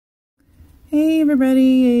Hey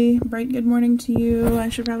everybody, a bright good morning to you. I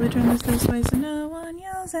should probably turn this way so no one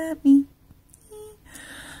yells at me.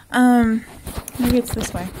 Maybe it's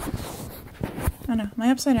this way. Oh no, am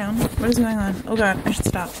I upside down? What is going on? Oh god, I should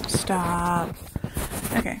stop. Stop.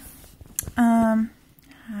 Okay. Hi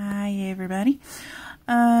everybody.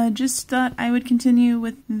 Just thought I would continue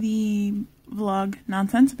with the vlog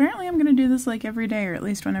nonsense. Apparently I'm gonna do this like every day, or at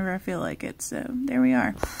least whenever I feel like it, so there we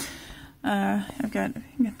are. I've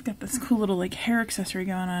got this cool little like hair accessory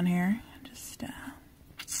going on here. Just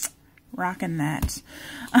rocking that.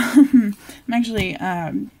 I'm actually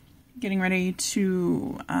getting ready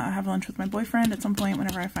to have lunch with my boyfriend at some point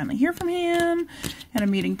whenever I finally hear from him. Had a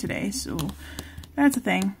meeting today, so that's a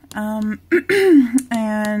thing. And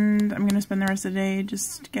I'm gonna spend the rest of the day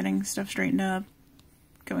just getting stuff straightened up,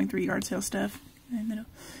 going through yard sale stuff. And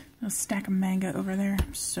a stack of manga over there.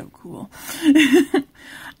 So cool.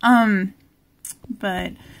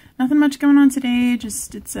 But nothing much going on today.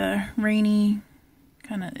 Just it's a rainy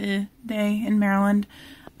kind of day in Maryland.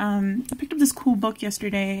 I picked up this cool book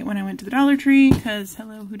yesterday when I went to the Dollar Tree because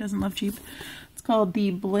hello, who doesn't love cheap? It's called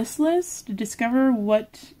The Bliss List: to discover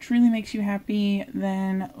what truly makes you happy,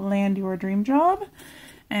 then land your dream job.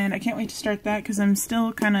 And I can't wait to start that because I'm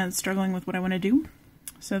still kind of struggling with what I want to do.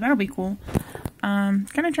 So that'll be cool.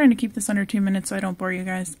 Kind of trying to keep this under 2 minutes so I don't bore you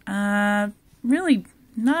guys. Really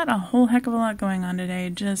not a whole heck of a lot going on today.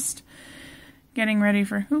 Just getting ready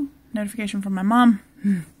for, notification from my mom.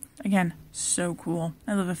 Again, so cool.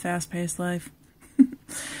 I live a fast-paced life.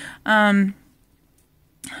 Just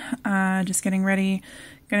getting ready.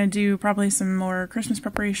 Gonna do probably some more Christmas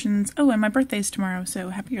preparations. Oh, and my birthday's tomorrow, so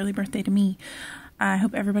happy early birthday to me. I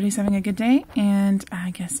hope everybody's having a good day, and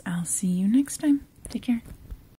I guess I'll see you next time. Take care.